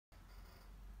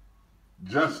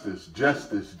Justice,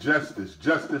 justice, justice,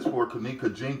 justice for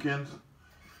Kenneka Jenkins.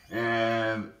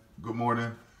 And good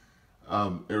morning,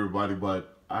 everybody.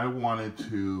 But I wanted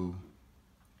to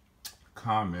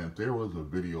comment. There was a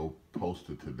video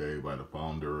posted today by the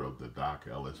founder of the Doc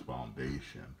Ellis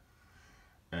Foundation.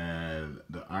 And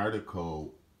the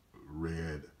article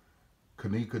read,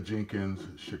 Kenneka Jenkins,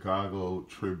 Chicago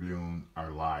Tribune are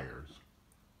liars.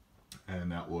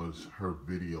 And that was her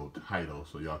video title,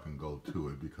 so y'all can go to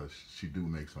it because she do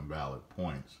make some valid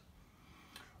points.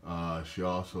 She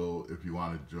also, if you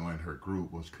want to join her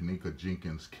group, was Kenneka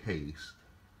Jenkins Case.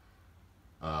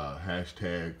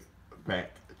 Hashtag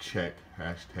fact check,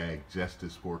 hashtag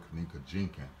justice for Kenneka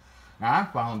Jenkins. Now, I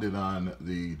found it on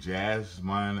the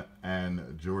Jasmine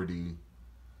and Jordy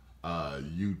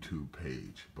YouTube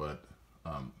page, but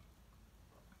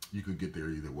you could get there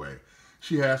either way.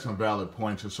 She has some valid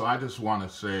points, and so I just want to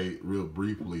say real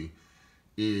briefly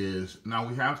is, now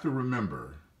we have to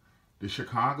remember, the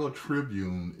Chicago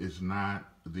Tribune is not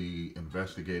the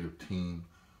investigative team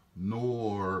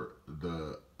nor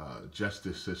the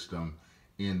justice system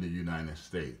in the United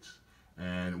States.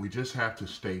 And we just have to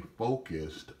stay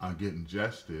focused on getting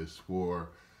justice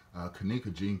for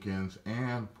Kenneka Jenkins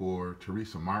and for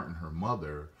Tareesa Martain, her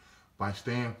mother, by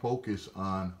staying focused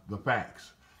on the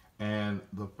facts. And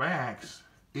the facts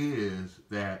is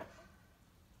that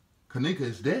Kenneka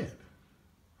is dead.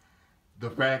 The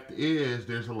fact is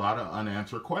there's a lot of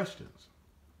unanswered questions.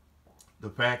 The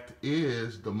fact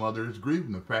is the mother is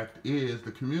grieving. The fact is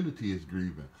the community is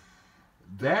grieving.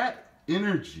 That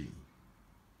energy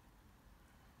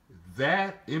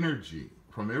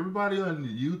from everybody on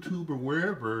YouTube or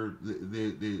wherever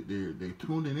they're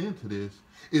tuning into this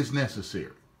is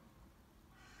necessary.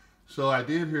 So I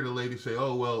did hear the lady say,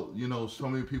 oh, well, you know, so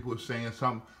many people are saying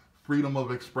something, freedom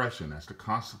of expression. That's the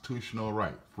constitutional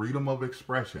right, freedom of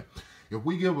expression. If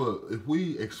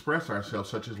we express ourselves,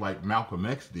 such as like Malcolm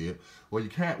X did, well, we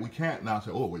can't now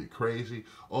say, oh, well, you're crazy.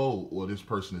 Oh, well, this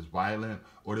person is violent,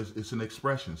 or it's an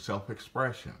expression,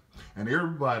 self-expression. And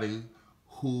everybody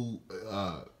who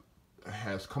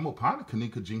has come upon the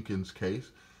Kenneka Jenkins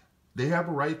case, they have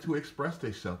a right to express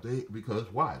themselves.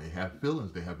 Because why? They have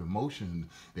feelings, they have emotions,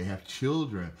 they have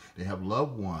children, they have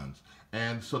loved ones.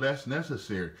 And so that's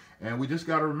necessary. And we just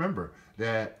got to remember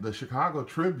that the Chicago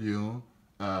Tribune,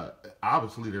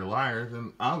 obviously they're liars,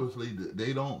 and obviously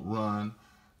they don't run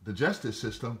the justice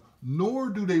system, nor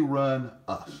do they run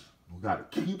us. We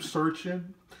got to keep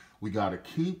searching. We got to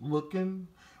keep looking.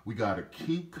 We got to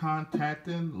keep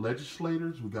contacting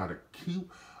legislators. We got to keep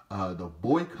the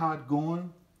boycott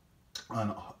going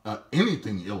on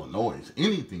anything Illinois,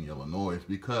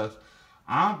 because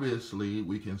obviously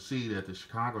we can see that the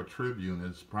Chicago Tribune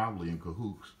is probably in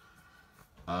cahoots,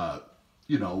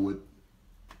 you know, with,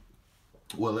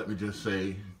 well, let me just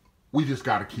say, we just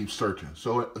got to keep searching.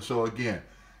 So again,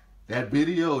 that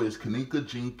video is Kenneka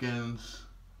Jenkins,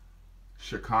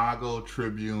 Chicago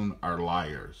Tribune are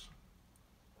liars.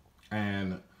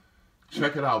 And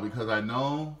check it out, because I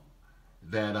know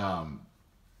that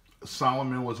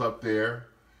Solomon was up there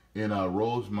in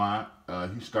Rosemont.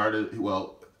 He started,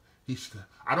 well,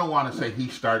 I don't want to say he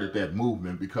started that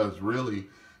movement, because really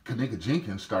Kenneka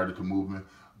Jenkins started the movement,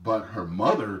 but her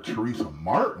mother, Tareesa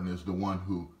Martain, is the one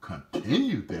who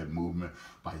continued that movement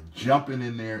by jumping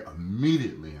in there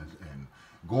immediately and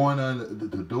going on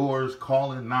the doors,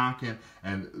 calling, knocking,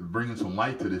 and bringing some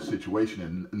light to this situation.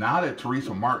 And now that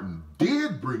Tareesa Martain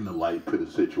did bring the light to the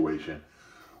situation,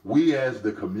 we as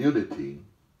the community,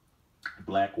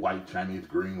 black, white, Chinese,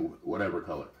 green, whatever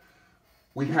color,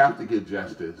 we have to get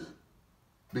justice,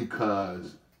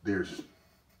 because there's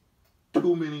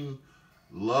too many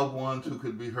loved ones who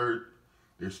could be hurt.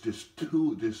 There's just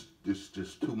too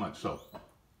much. So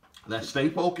let's stay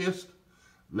focused.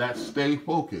 Let's stay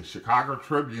focused. Chicago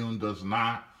Tribune does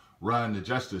not run the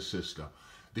justice system.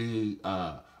 The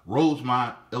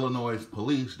Rosemont, Illinois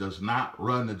police does not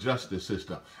run the justice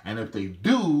system. And if they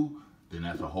do, then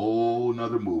that's a whole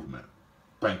nother movement.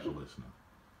 Thanks for listening.